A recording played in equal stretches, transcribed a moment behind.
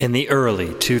In the early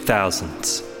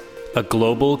 2000s, a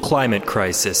global climate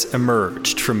crisis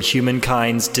emerged from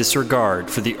humankind's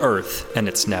disregard for the Earth and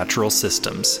its natural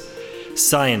systems.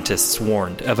 Scientists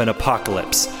warned of an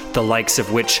apocalypse, the likes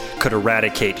of which could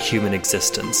eradicate human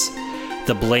existence.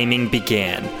 The blaming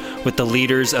began, with the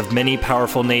leaders of many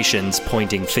powerful nations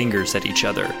pointing fingers at each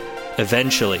other.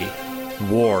 Eventually,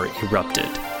 war erupted,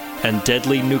 and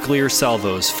deadly nuclear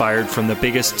salvos fired from the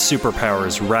biggest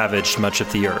superpowers ravaged much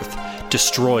of the Earth,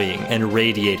 destroying and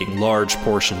radiating large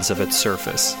portions of its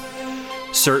surface.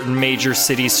 Certain major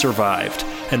cities survived,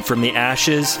 and from the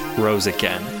ashes rose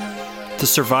again. The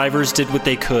survivors did what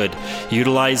they could,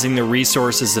 utilizing the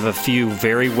resources of a few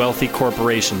very wealthy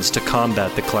corporations to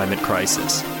combat the climate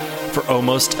crisis. For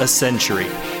almost a century,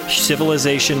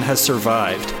 civilization has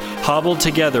survived, hobbled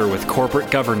together with corporate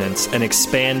governance and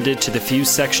expanded to the few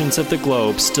sections of the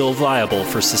globe still viable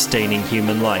for sustaining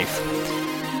human life.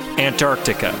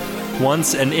 Antarctica,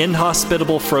 once an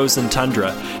inhospitable frozen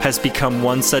tundra, has become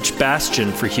one such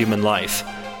bastion for human life.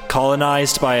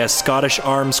 Colonized by a Scottish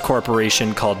arms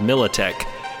corporation called Militech,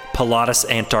 Pilatus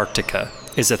Antarctica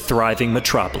is a thriving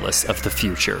metropolis of the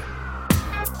future.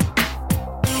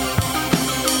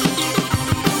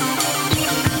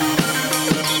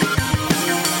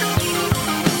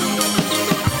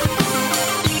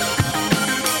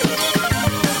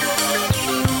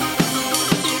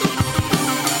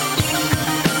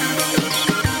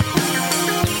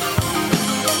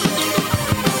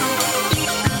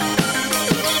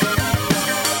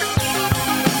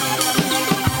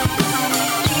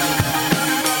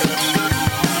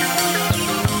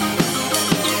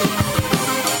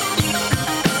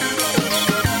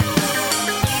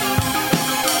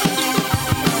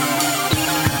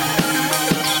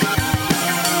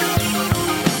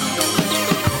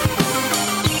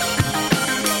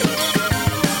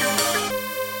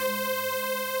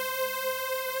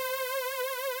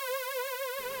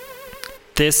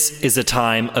 This is a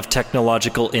time of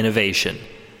technological innovation.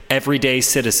 Everyday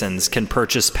citizens can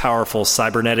purchase powerful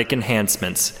cybernetic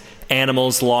enhancements.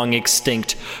 Animals long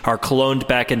extinct are cloned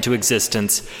back into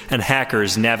existence, and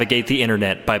hackers navigate the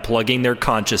internet by plugging their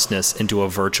consciousness into a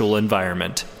virtual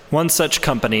environment. One such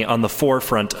company on the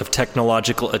forefront of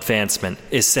technological advancement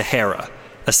is Sahara,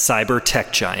 a cyber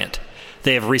tech giant.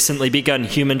 They have recently begun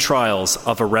human trials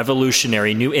of a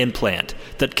revolutionary new implant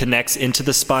that connects into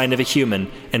the spine of a human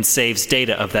and saves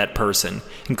data of that person,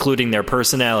 including their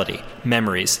personality,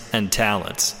 memories, and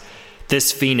talents.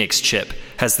 This Phoenix chip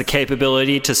has the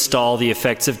capability to stall the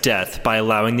effects of death by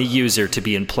allowing the user to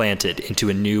be implanted into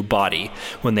a new body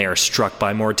when they are struck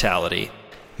by mortality.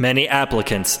 Many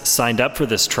applicants signed up for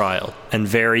this trial, and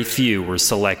very few were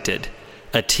selected.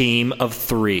 A team of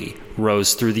 3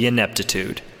 rose through the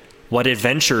ineptitude. What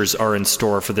adventures are in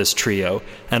store for this trio,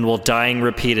 and will dying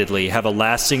repeatedly have a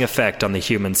lasting effect on the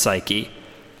human psyche?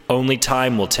 Only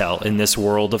time will tell in this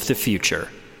world of the future.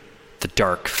 The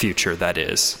dark future, that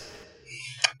is.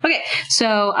 Okay,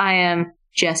 so I am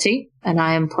Jesse, and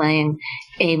I am playing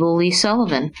Abel Lee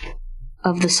Sullivan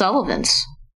of the Sullivans.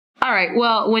 All right,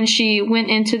 well, when she went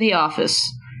into the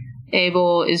office,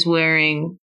 Abel is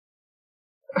wearing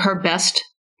her best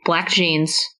black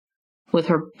jeans with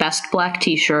her best black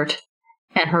t-shirt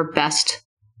and her best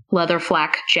leather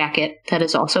flak jacket that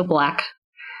is also black.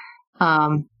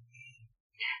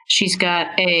 She's got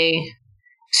a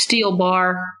steel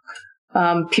bar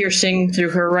piercing through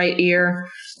her right ear,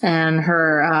 and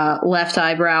her left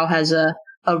eyebrow has a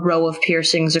row of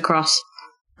piercings across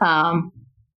the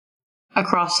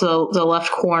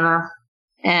left corner,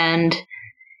 and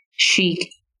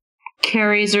she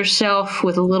carries herself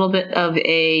with a little bit of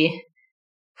a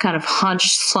kind of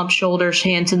hunched, slumped shoulders,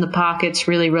 hands in the pockets,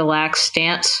 really relaxed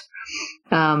stance.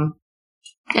 And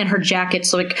her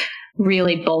jacket's like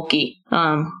really bulky,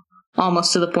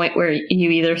 almost to the point where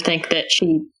you either think that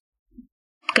she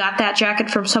got that jacket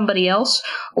from somebody else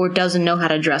or doesn't know how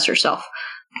to dress herself.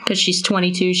 Because she's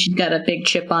 22, she's got a big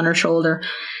chip on her shoulder.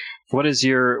 What's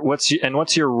your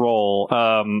role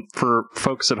for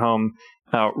folks at home?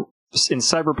 In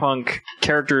Cyberpunk,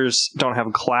 characters don't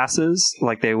have classes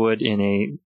like they would in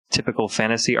a typical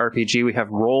fantasy RPG. We have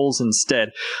roles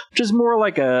instead, which is more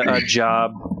like a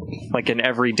job, like an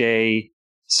everyday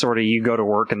sort of, you go to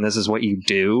work and this is what you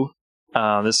do.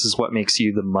 This is what makes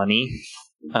you the money.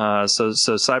 So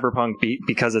Cyberpunk,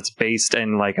 because it's based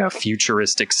in like a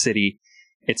futuristic city,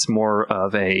 it's more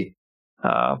of a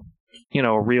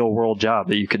real world job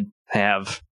that you could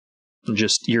have.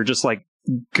 You're just like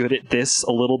good at this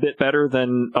a little bit better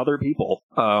than other people.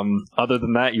 Other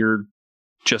than that, you're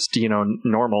just,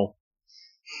 normal.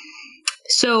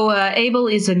 So Abel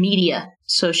is a media,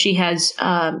 so she has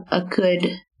a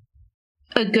good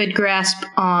a good grasp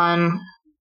on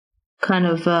kind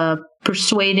of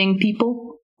persuading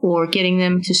people or getting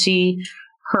them to see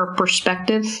her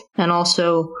perspective, and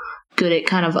also good at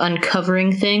kind of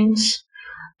uncovering things.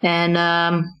 And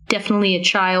definitely a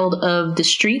child of the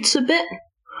streets a bit,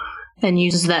 and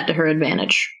uses that to her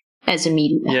advantage as a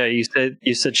medium. Yeah, you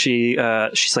said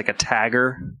she's like a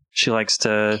tagger. She likes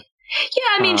to. Yeah,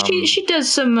 I mean she does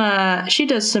some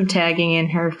tagging in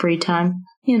her free time,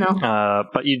 you know.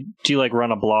 But do you like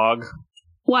run a blog?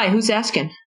 Why? Who's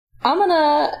asking? I'm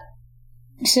gonna,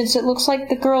 since it looks like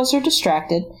the girls are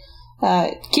distracted,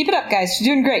 keep it up, guys.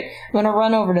 You're doing great. I'm gonna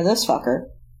run over to this fucker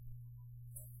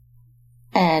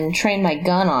and train my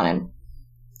gun on him,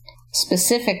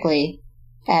 specifically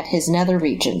at his nether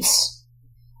regions.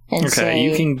 And okay,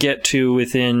 you can get to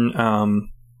within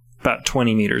about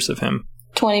 20 meters of him.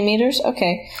 20 meters?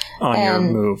 Okay. On your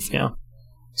move, yeah.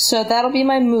 So that'll be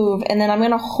my move, and then I'm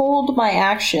going to hold my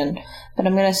action, but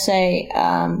I'm going to say,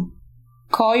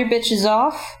 call your bitches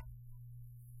off,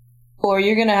 or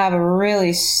you're going to have a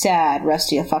really sad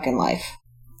rest of your fucking life.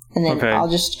 And then I'll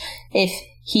just, if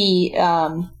he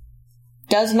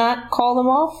does not call them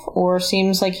off, or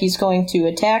seems like he's going to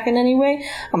attack in any way,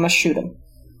 I'm going to shoot him.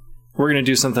 We're going to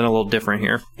do something a little different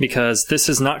here, because this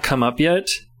has not come up yet,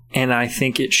 and I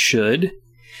think it should.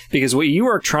 Because what you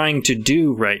are trying to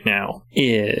do right now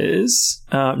is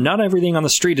not everything on the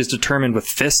street is determined with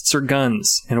fists or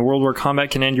guns. In a world where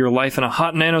combat can end your life in a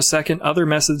hot nanosecond, other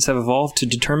methods have evolved to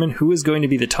determine who is going to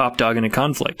be the top dog in a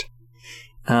conflict.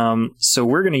 So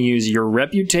we're going to use your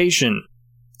reputation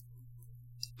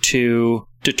to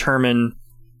determine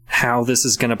how this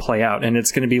is going to play out. And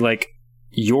it's going to be like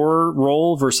your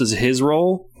role versus his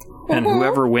role. And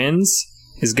whoever wins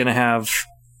is going to have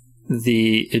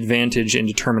the advantage in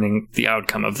determining the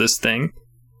outcome of this thing.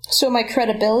 So my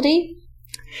credibility?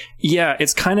 Yeah,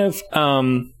 it's kind of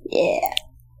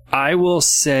I will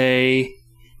say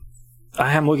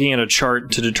I am looking at a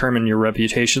chart to determine your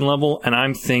reputation level, and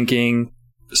I'm thinking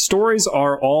stories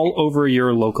are all over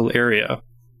your local area.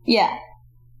 Yeah.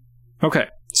 Okay,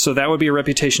 so that would be a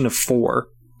reputation of 4.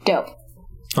 Dope.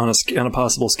 On a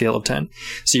possible scale of 10.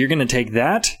 So you're going to take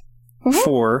that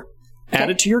 4, add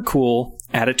it to your cool,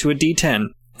 add it to a d10,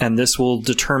 and this will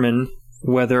determine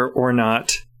whether or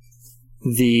not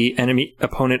the enemy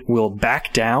opponent will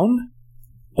back down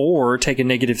or take a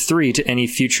 -3 to any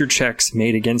future checks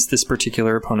made against this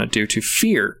particular opponent due to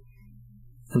fear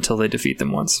until they defeat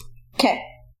them once. Okay.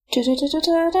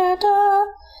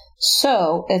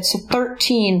 So it's a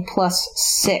 13 plus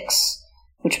 6,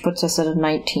 which puts us at a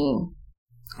 19.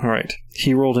 All right.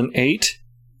 He rolled an 8.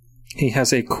 He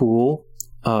has a cool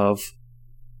of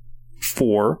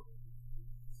 4,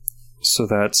 so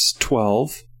that's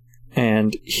 12,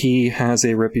 and he has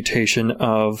a reputation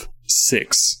of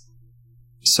 6,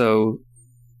 so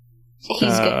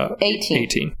he's got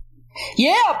 18.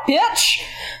 Yeah, bitch!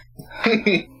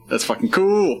 That's fucking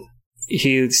cool.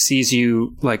 He sees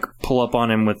you like pull up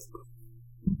on him with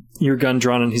your gun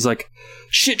drawn, and he's like,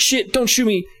 shit, don't shoot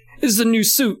me, this is a new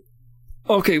suit.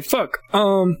 Okay, fuck,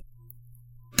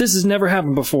 this has never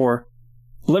happened before.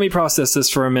 Let me process this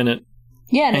for a minute.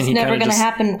 Yeah, and it's never going to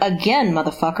happen again,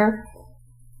 motherfucker.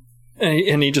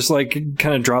 And he just, like,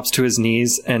 kind of drops to his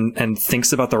knees and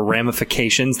thinks about the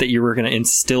ramifications that you were going to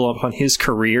instill upon his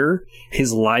career,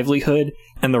 his livelihood,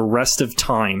 and the rest of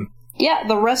time. Yeah,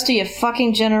 the rest of your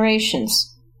fucking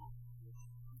generations.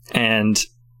 And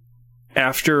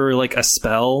after, like, a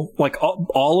spell, like,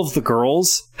 all of the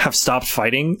girls have stopped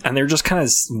fighting, and they're just kind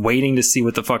of waiting to see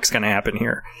what the fuck's going to happen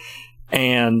here.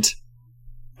 And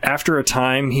after a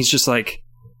time, he's just like,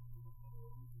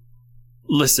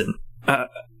 listen,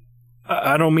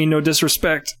 I don't mean no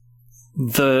disrespect.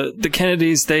 The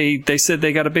Kennedys, they said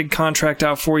they got a big contract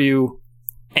out for you,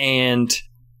 and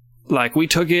like we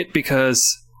took it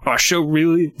because our show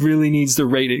really, really needs the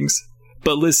ratings.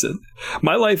 But listen,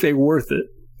 my life ain't worth it,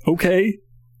 okay?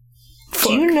 Fuck.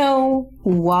 Do you know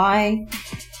why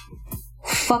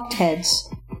fuckheads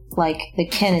like the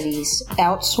Kennedys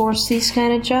outsource these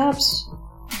kind of jobs?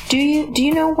 Do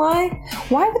you know why?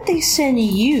 Why would they send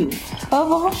you,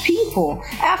 of all people,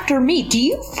 after me? Do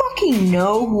you fucking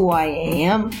know who I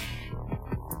am?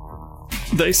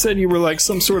 They said you were like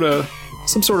some sort of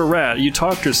rat. You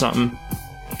talked or something.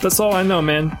 That's all I know,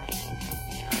 man.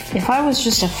 If I was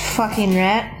just a fucking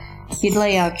rat, you'd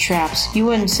lay out traps. You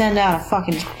wouldn't send out a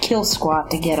fucking kill squad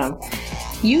to get them.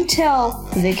 You tell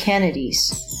the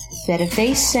Kennedys that if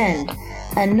they send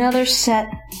another set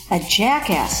of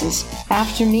jackasses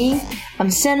after me,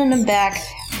 I'm sending them back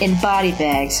in body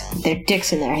bags with their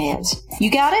dicks in their hands. You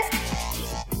got it?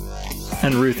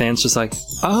 And Ruth Ann's just like,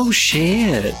 oh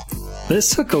shit.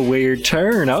 this took a weird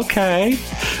turn. Okay.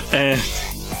 And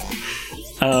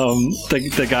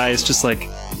the guy is just like,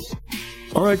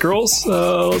 all right, girls,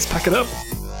 let's pack it up.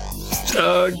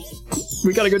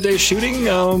 We got a good day shooting.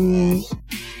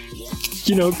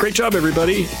 Great job,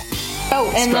 everybody. Oh,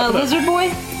 and Lizard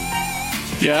Boy?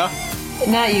 Yeah?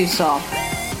 Not you, Saul.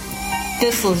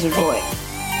 This Lizard Boy.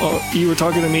 Oh, you were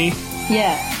talking to me?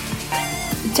 Yeah.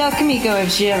 Tell Kamiko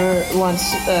if she ever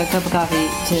wants a cup of coffee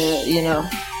to,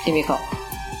 give me a call.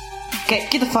 Okay,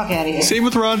 get the fuck out of here. Same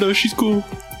with Rhonda, she's cool.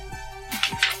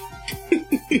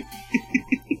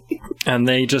 And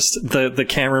they just, the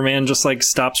cameraman just like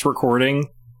stops recording,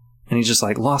 and he's just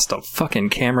like, lost a fucking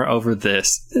camera over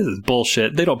this. This is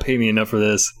bullshit. They don't pay me enough for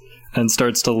this. And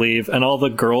starts to leave. And all the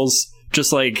girls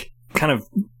just like kind of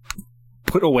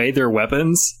put away their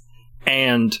weapons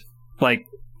and like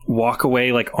walk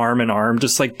away like arm in arm,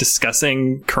 just like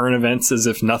discussing current events as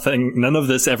if none of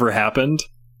this ever happened.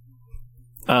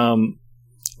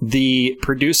 The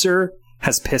producer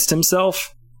has pissed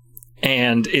himself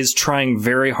and is trying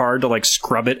very hard to like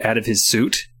scrub it out of his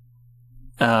suit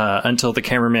until the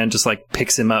cameraman just like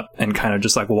picks him up and kind of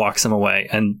just like walks him away,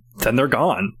 and then they're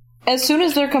gone. As soon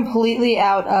as they're completely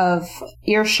out of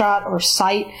earshot or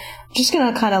sight, I'm just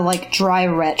gonna kind of like dry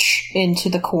retch into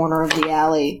the corner of the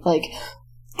alley, like,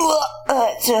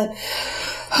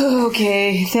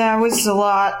 okay, that was a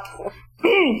lot.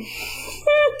 Who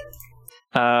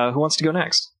wants to go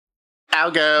next?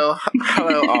 I'll go.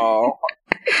 Hello, all.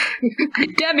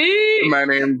 Demi! My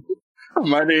name's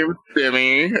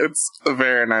Demi. It's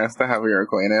very nice to have your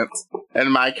acquaintance.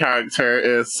 And my character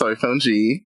is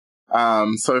Soifeng.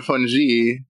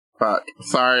 Soifeng. Fuck.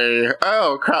 Sorry.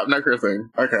 Oh, crap, no cursing.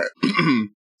 Okay.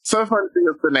 Soifeng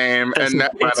is the name, and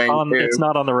net running is... It's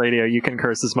not on the radio. You can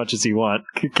curse as much as you want.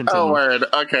 Continue. Oh, word.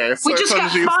 Okay. We just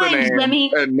got fined,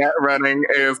 Demi. And net running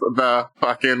is the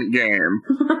fucking game.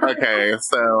 Okay,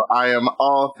 so I am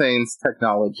all things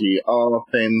technology, all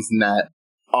things net,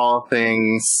 all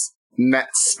things net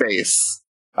space.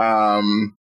 I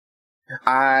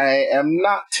am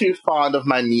not too fond of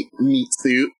my meat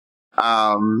suit.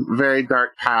 Very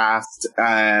dark past,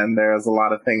 and there's a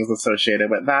lot of things associated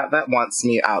with that wants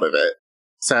me out of it.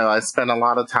 So I spend a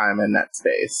lot of time in net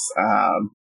space.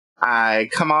 I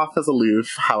come off as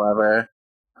aloof, however.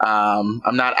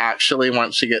 I'm not actually,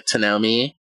 once you get to know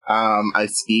me. I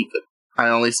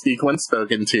only speak when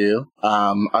spoken to.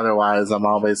 Otherwise, I'm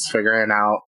always figuring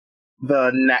out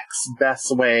the next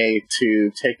best way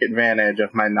to take advantage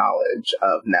of my knowledge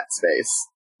of net space.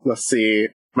 Let's see.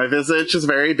 My visage is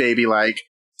very baby-like,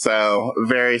 so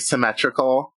very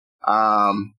symmetrical.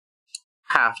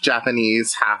 Half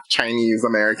Japanese, half Chinese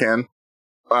American.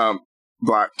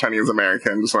 Black Chinese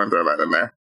American, just want to throw that in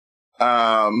there.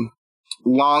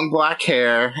 Long black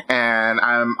hair, and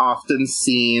I'm often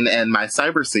seen in my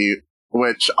cyber suit,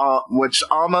 which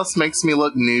almost makes me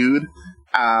look nude.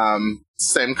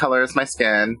 Same color as my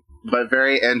skin, but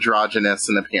very androgynous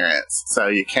in appearance, so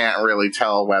you can't really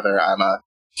tell whether I'm a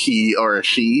he or a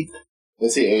she.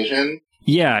 Is he Asian?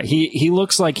 Yeah, he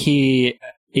looks like he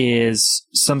is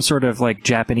some sort of like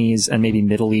Japanese and maybe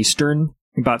Middle Eastern,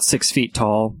 about 6 feet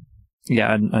tall.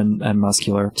 Yeah, and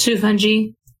muscular.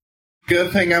 Soifeng.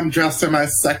 Good thing I'm dressed in my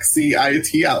sexy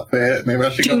IT outfit. Maybe I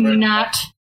should Do not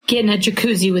get in a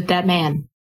jacuzzi with that man.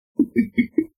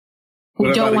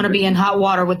 We don't want to be in hot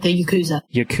water with the Yakuza.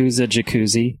 Yakuza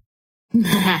jacuzzi.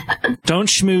 Don't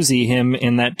schmoozy him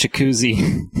in that jacuzzi.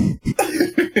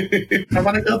 I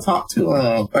want to go talk to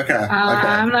him. Okay.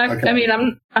 I'm not. Okay. I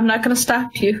mean, I'm not going to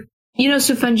stop you. You know,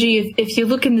 Soifeng, if you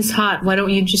look in this hot, why don't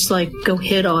you just like go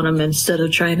hit on him instead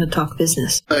of trying to talk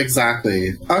business?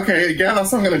 Exactly. Okay. Yeah,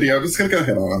 that's what I'm going to do. I'm just going to go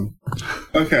hit on him.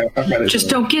 Okay. I'm ready. Just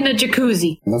don't get in a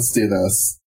jacuzzi. Let's do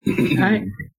this. All right.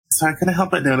 So I couldn't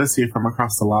help but notice you from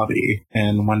across the lobby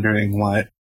and wondering what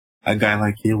a guy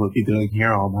like you would be doing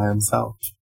here all by himself.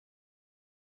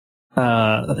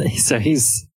 So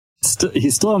he's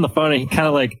still on the phone, and he kind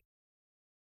of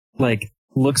like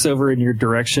looks over in your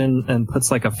direction and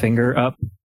puts like a finger up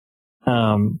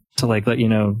to like let you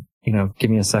know,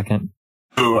 give me a second.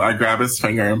 Ooh, I grab his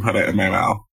finger and put it in my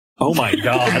mouth. Oh my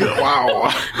god. Wow.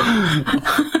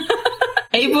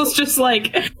 Abel's just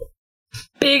like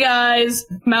big eyes,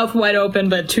 mouth wide open,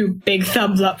 but two big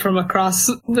thumbs up from across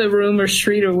the room or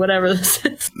street or whatever this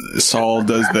is. Saul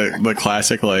does the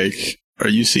classic, like, are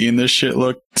you seeing this shit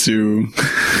look to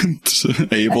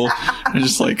Abel? And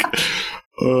just like,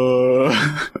 All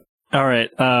right.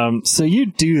 So you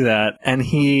do that, and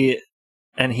he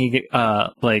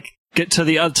like get to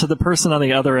the person on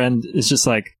the other end is just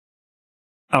like,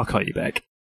 I'll call you back.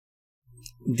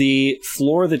 The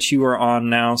floor that you are on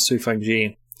now,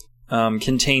 Soifeng,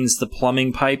 contains the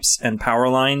plumbing pipes and power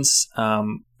lines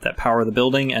that power the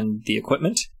building and the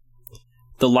equipment.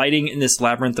 The lighting in this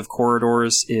labyrinth of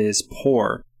corridors is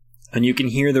poor, and you can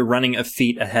hear the running of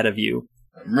feet ahead of you.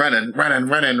 Running.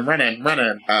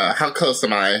 How close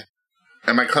am I?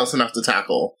 Am I close enough to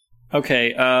tackle?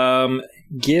 Okay,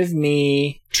 give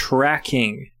me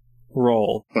tracking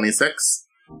roll. 26.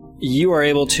 You are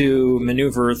able to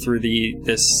maneuver through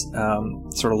this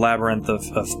sort of labyrinth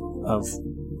of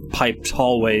piped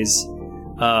hallways,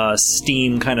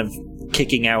 steam kind of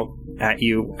kicking out at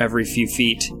you every few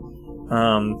feet.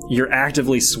 You're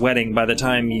actively sweating by the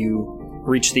time you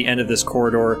reach the end of this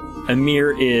corridor.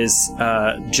 Amir is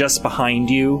just behind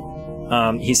you.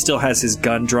 He still has his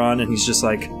gun drawn, and he's just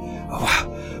like, oh,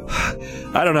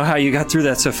 I don't know how you got through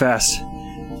that so fast.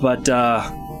 But,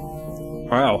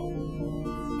 wow.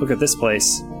 Look at this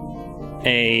place.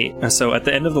 So at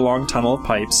the end of the long tunnel of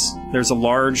pipes, there's a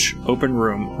large open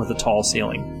room with a tall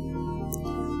ceiling.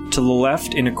 To the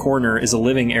left, in a corner, is a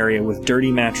living area with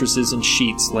dirty mattresses and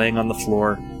sheets laying on the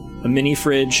floor, a mini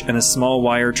fridge, and a small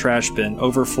wire trash bin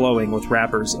overflowing with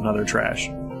wrappers and other trash.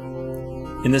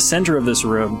 In the center of this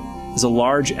room is a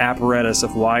large apparatus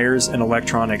of wires and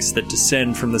electronics that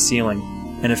descend from the ceiling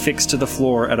and affix to the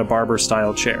floor at a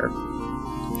barber-style chair.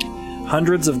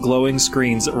 Hundreds of glowing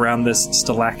screens around this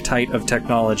stalactite of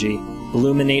technology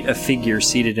illuminate a figure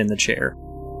seated in the chair.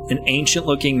 An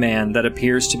ancient-looking man that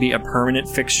appears to be a permanent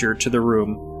fixture to the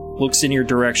room looks in your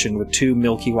direction with two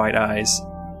milky white eyes,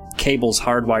 cables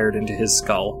hardwired into his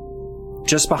skull.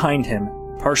 Just behind him,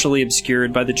 partially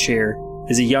obscured by the chair,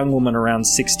 is a young woman around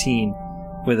 16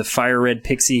 with a fire-red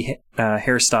pixie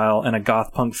hairstyle and a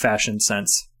goth punk fashion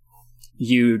sense.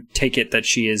 You take it that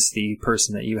she is the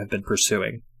person that you have been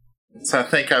pursuing. So I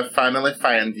think I finally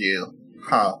found you.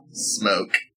 Huh,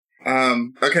 smoke.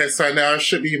 Okay, so I know I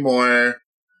should be more,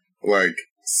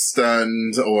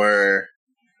 stunned or,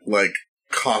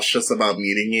 cautious about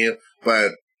meeting you,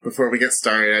 but before we get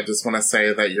started, I just want to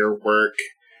say that your work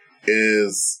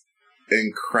is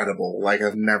incredible.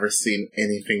 I've never seen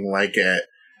anything like it,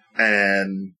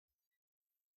 and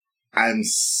I'm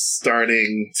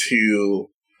starting to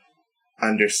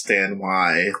understand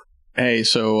why. Hey,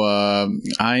 so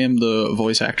I am the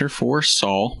voice actor for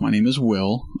Saul. My name is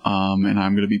Will, and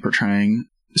I'm going to be portraying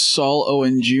Saul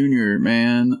Owen Jr.,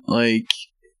 man.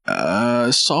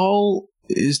 Saul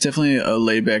is definitely a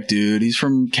laid-back dude. He's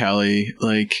from Cali,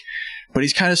 but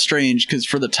he's kind of strange because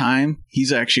for the time,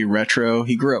 he's actually retro.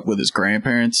 He grew up with his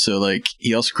grandparents, so,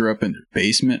 he also grew up in the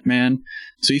basement, man.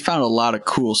 So he found a lot of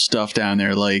cool stuff down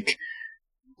there,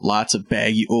 lots of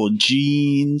baggy old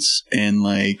jeans and,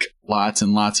 lots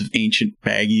and lots of ancient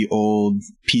baggy old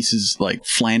pieces like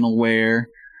flannel wear.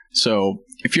 So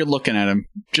if you're looking at him,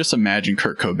 just imagine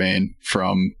Kurt Cobain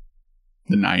from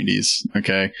the 90s,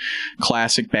 okay?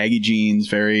 Classic baggy jeans,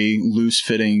 very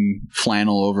loose-fitting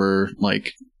flannel over,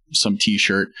 some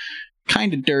t-shirt.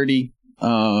 Kind of dirty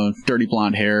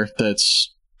blonde hair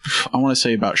that's, I want to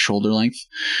say, about shoulder length.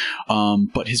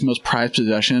 But his most prized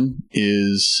possession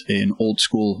is an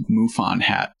old-school MUFON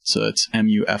hat. So it's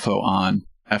MUFON.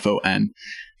 F-O-N.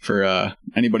 For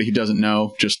anybody who doesn't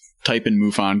know, just type in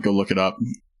MUFON, go look it up.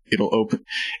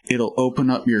 It'll open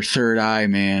up your third eye,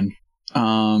 man.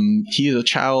 He is a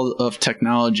child of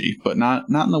technology, but not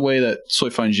in the way that Soy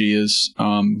Fungi is.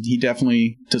 He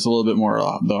definitely does a little bit more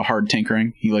the hard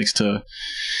tinkering. He likes to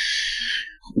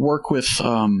work with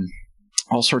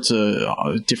all sorts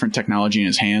of different technology in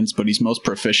his hands, but he's most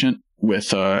proficient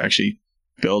with actually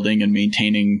building and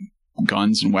maintaining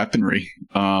guns and weaponry.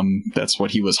 That's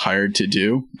what he was hired to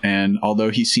do. And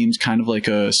although he seems kind of like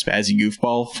a spazzy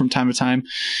goofball from time to time,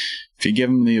 if you give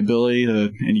him the ability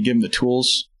and you give him the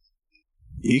tools,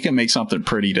 he can make something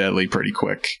pretty deadly pretty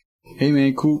quick. Hey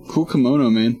man, cool kimono,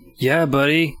 man. Yeah,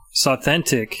 buddy, it's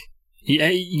authentic.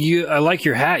 I like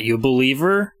your hat. You a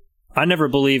believer? I never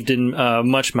believed in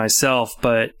much myself,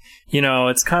 but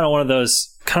it's kind of one of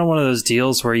those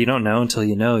deals where you don't know until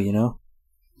you know.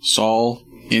 Saul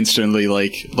instantly,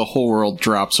 the whole world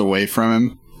drops away from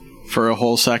him for a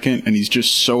whole second, and he's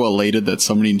just so elated that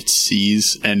somebody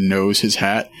sees and knows his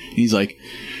hat. And he's like,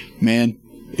 man,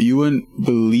 you wouldn't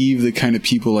believe the kind of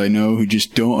people I know who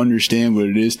just don't understand what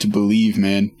it is to believe,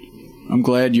 man. I'm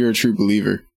glad you're a true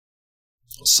believer.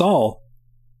 Saul,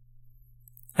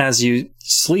 as you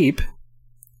sleep,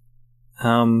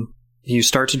 you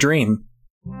start to dream.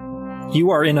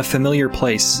 You are in a familiar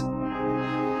place.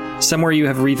 Somewhere you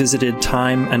have revisited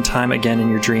time and time again in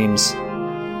your dreams.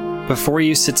 Before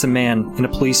you sits a man in a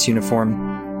police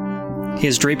uniform. He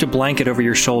has draped a blanket over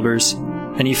your shoulders,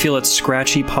 and you feel its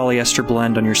scratchy polyester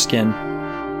blend on your skin.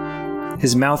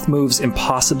 His mouth moves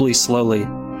impossibly slowly,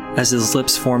 as his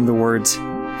lips form the words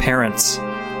parents,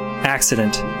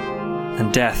 accident,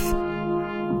 and death.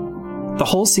 The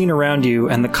whole scene around you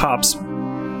and the cops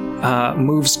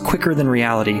moves quicker than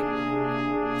reality.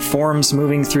 Forms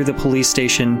moving through the police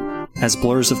station as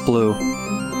blurs of blue.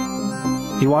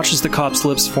 You watch as the cop's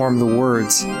lips form the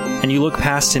words, and you look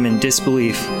past him in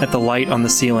disbelief at the light on the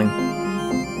ceiling.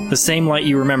 The same light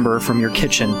you remember from your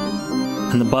kitchen,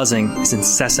 and the buzzing is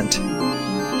incessant.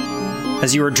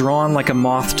 As you are drawn like a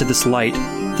moth to this light,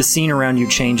 the scene around you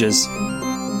changes.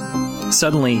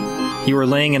 Suddenly, you are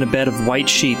laying in a bed of white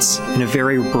sheets in a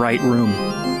very bright room.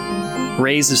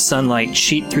 Rays of sunlight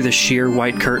cheat through the sheer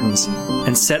white curtains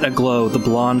and set aglow the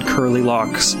blonde curly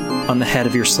locks on the head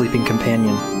of your sleeping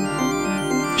companion.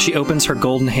 She opens her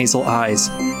golden hazel eyes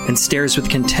and stares with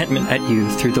contentment at you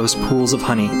through those pools of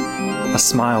honey, a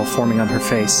smile forming on her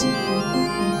face.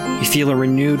 You feel a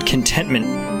renewed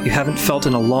contentment you haven't felt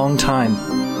in a long time,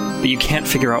 but you can't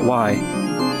figure out why.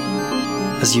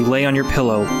 As you lay on your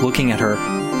pillow looking at her,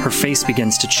 her face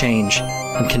begins to change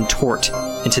and contort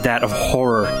into that of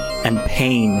horror and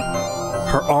pain.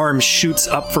 Her arm shoots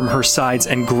up from her sides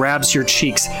and grabs your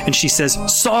cheeks, and she says,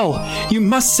 "Saul, you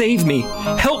must save me!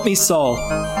 Help me, Saul!"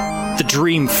 The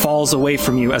dream falls away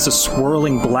from you as a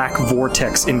swirling black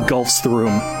vortex engulfs the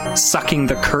room, sucking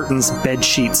the curtains, bed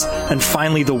sheets, and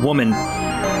finally the woman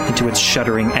into its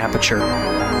shuddering aperture.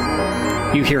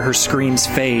 You hear her screams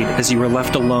fade as you are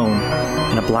left alone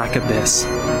in a black abyss.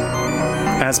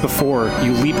 As before,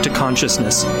 you leap to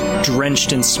consciousness,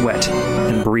 drenched in sweat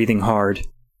and breathing hard.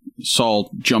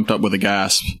 Saul jumped up with a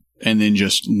gasp and then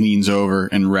just leans over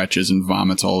and retches and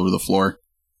vomits all over the floor.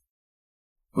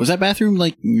 Was that bathroom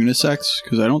like unisex?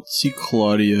 Because I don't see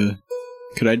Claudia.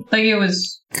 Could I? Like it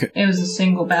was a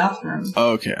single bathroom.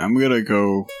 Okay, I'm gonna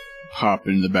go hop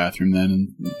into the bathroom then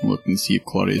and look and see if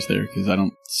Claudia's there because I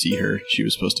don't see her. She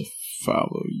was supposed to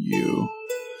follow you.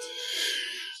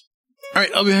 All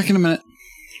right, I'll be back in a minute.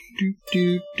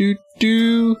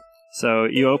 So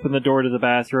you open the door to the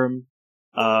bathroom.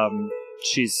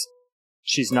 She's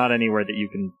not anywhere that you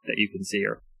can see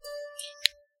her.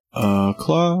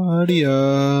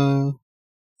 Claudia.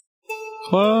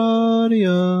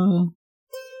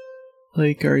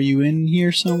 Like, are you in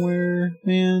here somewhere,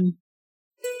 man?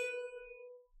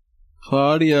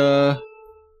 Claudia.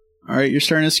 Alright, you're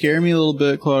starting to scare me a little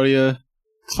bit, Claudia.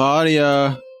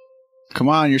 Come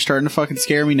on, you're starting to fucking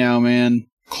scare me now, man.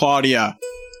 Claudia.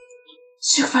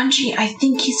 Sufunji, I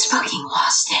think he's fucking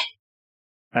lost it.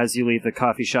 As you leave the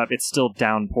coffee shop, it's still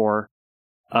downpour.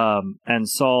 And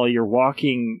Saul, you're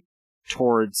walking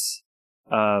towards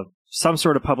some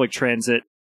sort of public transit.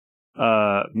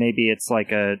 Maybe it's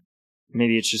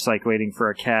just like waiting for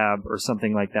a cab or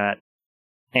something like that.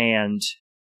 And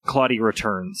Claudia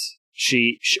returns.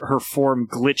 Her form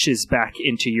glitches back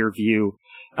into your view,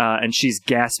 and she's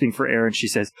gasping for air, and she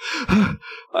says,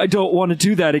 "I don't want to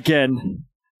do that again.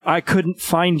 I couldn't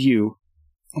find you."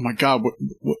 Oh my god,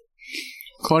 what?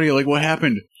 Claudia, like, what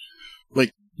happened?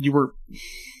 Like, you were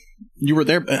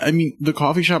there. I mean, the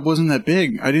coffee shop wasn't that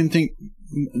big. I didn't think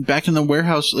back in the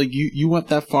warehouse, like, you went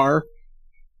that far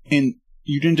and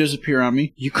you didn't disappear on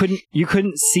me. You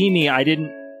couldn't see me. I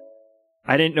didn't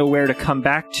know where to come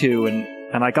back to,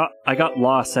 and I got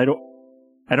lost. I don't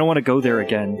want to go there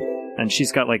again. And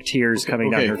she's got like tears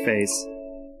coming down her face.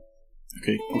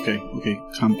 Okay.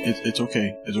 It's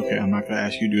okay. I'm not gonna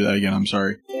ask you to do that again. I'm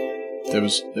sorry. That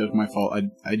was my fault. I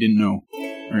didn't know.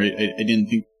 All right. I didn't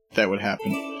think that would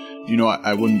happen. You know,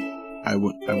 I wouldn't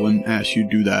ask you to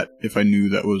do that if I knew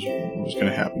that was what was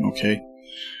gonna happen. Okay.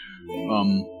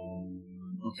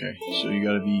 Okay. So you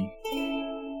gotta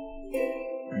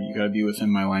be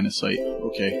within my line of sight.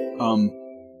 Okay. All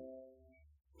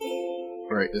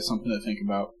right. That's something to think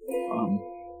about.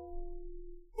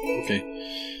 Okay.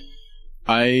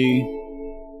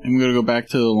 I'm gonna go back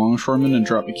to the longshoreman and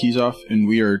drop the keys off, and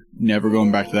we are never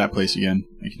going back to that place again.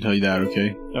 I can tell you that,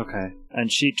 okay? Okay.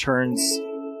 And she turns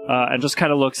and just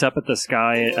kind of looks up at the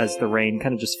sky as the rain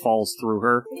kind of just falls through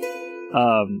her.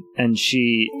 And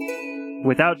she,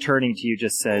 without turning to you,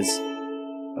 just says,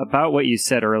 about what you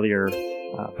said earlier,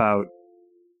 about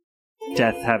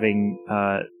death having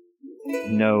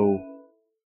no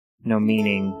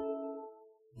meaning.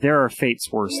 There are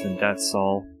fates worse than death,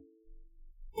 Saul.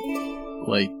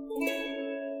 Like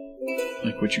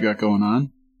what you got going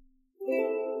on?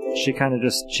 She kind of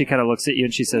looks at you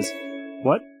and she says,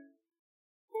 "What?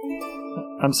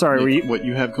 I'm sorry. What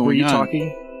you have going on? Were you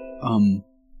talking?"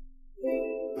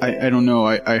 I don't know.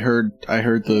 I heard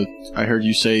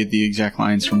you say the exact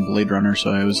lines from Blade Runner, so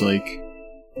I was like,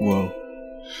 whoa.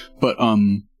 But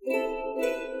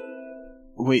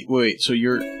wait. So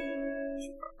you're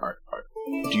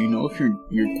do you know if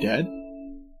you're dead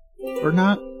or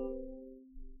not?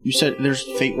 You said there's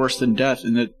fate worse than death,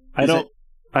 and that I don't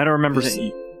remember.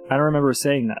 I don't remember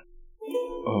saying that.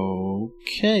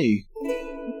 Okay.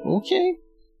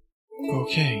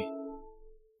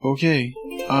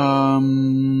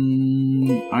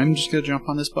 I'm just gonna jump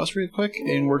on this bus real quick,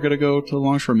 and we're gonna go to the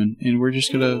Longshoreman, and we're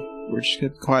just gonna be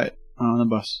quiet on the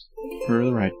bus for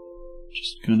the ride.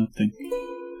 Just gonna think.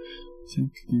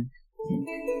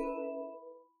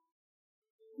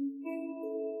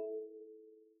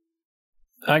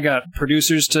 I got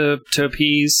producers to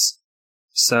appease,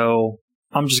 so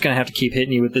I'm just gonna have to keep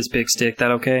hitting you with this big stick.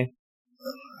 That okay?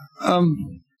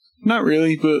 Not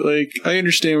really, but, like, I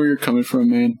understand where you're coming from,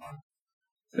 man.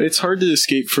 It's hard to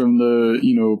escape from the,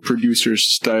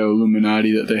 producer-style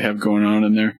Illuminati that they have going on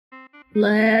in there.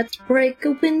 Let's break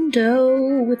a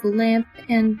window with a lamp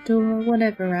and door,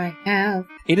 whatever I have.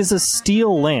 It is a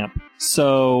steel lamp,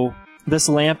 so this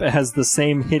lamp has the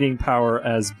same hitting power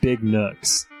as Big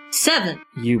Nooks. 7.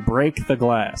 You break the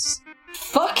glass.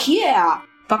 Fuck yeah!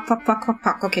 Fuck.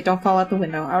 Okay, don't fall out the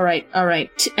window. Alright.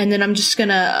 And then I'm just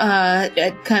gonna,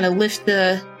 kind of lift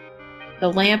the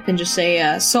lamp and just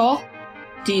say, Saul,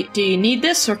 do you need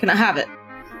this, or can I have it?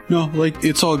 No, like,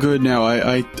 it's all good now.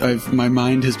 My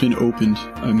mind has been opened.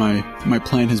 My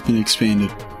plan has been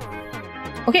expanded.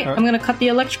 Okay, I'm gonna cut the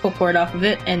electrical cord off of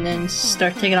it, and then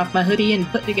start taking off my hoodie and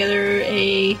put together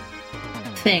a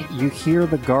thing. You hear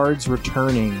the guards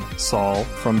returning, Saul,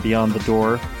 from beyond the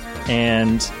door,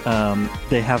 and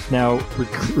they have now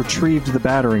retrieved the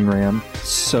battering ram,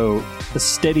 so a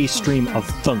steady stream of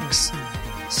thunks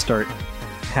start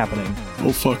happening.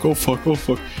 Oh fuck.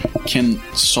 Can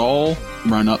Saul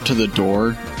run up to the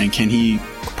door, and can he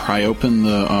pry open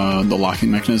the locking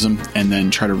mechanism and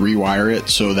then try to rewire it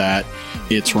so that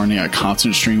it's running a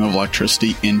constant stream of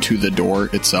electricity into the door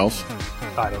itself?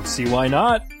 I don't see why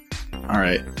not.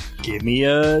 Alright. Give me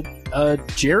a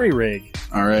jerry rig.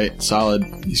 Alright, solid.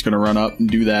 He's gonna run up and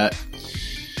do that.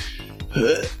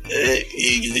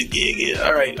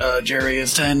 Alright, Jerry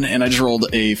is 10, and I just rolled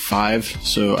a 5,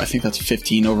 so I think that's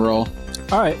 15 overall.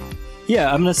 Alright.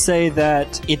 Yeah, I'm gonna say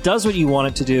that it does what you want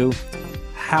it to do.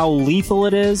 How lethal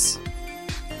it is,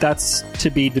 that's to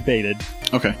be debated.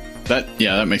 Okay.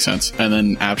 That makes sense. And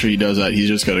then after he does that, he's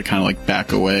just gotta kind of like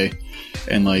back away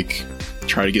and like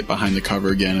try to get behind the cover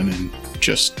again, and then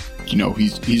just,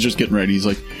 he's just getting ready. He's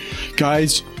like,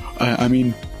 guys,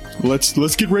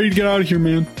 let's get ready to get out of here,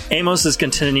 man. Amos is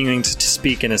continuing to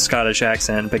speak in a Scottish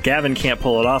accent, but Gavin can't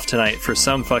pull it off tonight for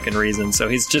some fucking reason, so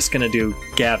he's just gonna do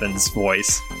Gavin's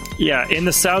voice. Yeah, in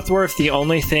the Southworth, the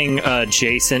only thing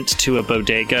adjacent to a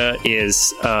bodega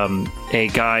is a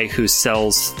guy who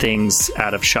sells things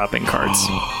out of shopping carts.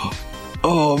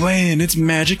 Oh man, it's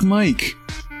Magic Mike,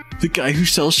 the guy who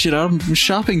sells shit out of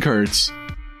shopping carts.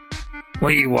 What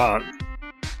do you want?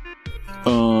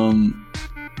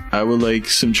 I would like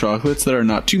some chocolates that are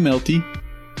not too melty.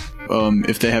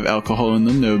 If they have alcohol in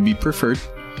them, that would be preferred.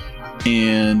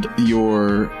 And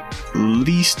your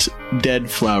least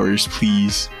dead flowers,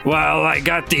 please. Well, I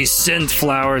got these synth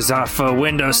flowers off a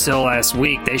windowsill last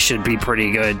week. They should be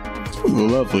pretty good. Ooh,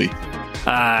 lovely.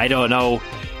 I don't know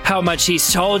how much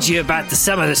he's told you about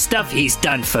some of the stuff he's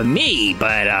done for me,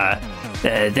 but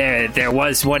there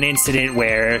was one incident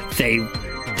where they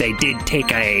did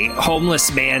take a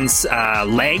homeless man's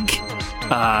leg,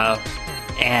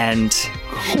 and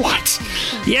what?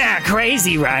 Yeah,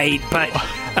 crazy, right? But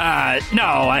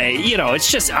no,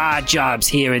 it's just odd jobs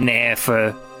here and there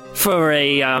for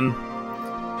a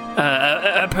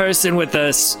person with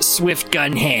a swift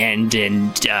gun hand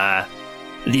and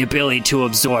the ability to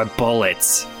absorb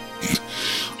bullets.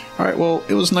 All right, well,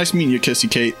 it was nice meeting you, Kissy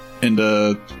Kate. And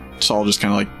Saul just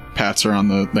kind of like pats her on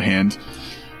the hand.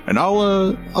 And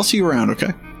I'll see you around,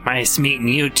 okay? Nice meeting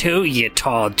you too, you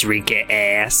tall drinker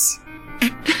ass.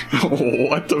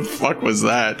 What the fuck was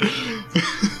that?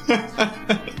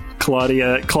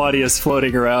 Claudia's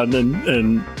floating around,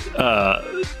 and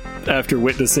after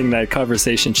witnessing that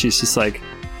conversation, she's just like,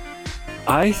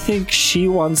 I think she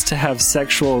wants to have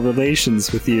sexual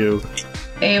relations with you.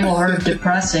 Abel heard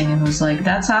depressing and was like,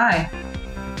 that's high.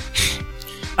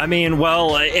 I mean,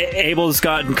 well, Abel's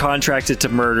gotten contracted to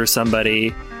murder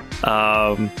somebody.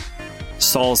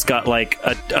 Saul's got like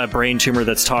a brain tumor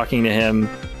that's talking to him.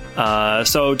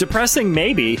 So depressing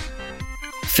maybe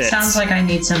fits. Sounds like I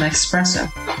need some espresso.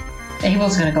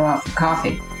 Abel's gonna go out for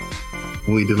coffee.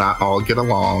 We do not all get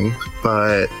along,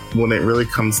 but when it really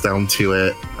comes down to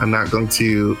it, I'm not going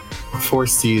to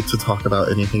force you to talk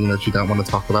about anything that you don't want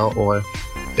to talk about, or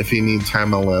if you need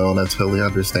time alone, I totally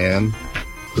understand.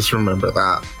 Just remember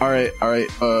that. All right,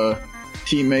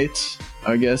 teammates.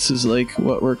 I guess is like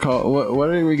what we're called. What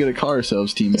are we gonna call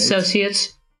ourselves, teammates?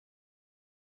 Associates.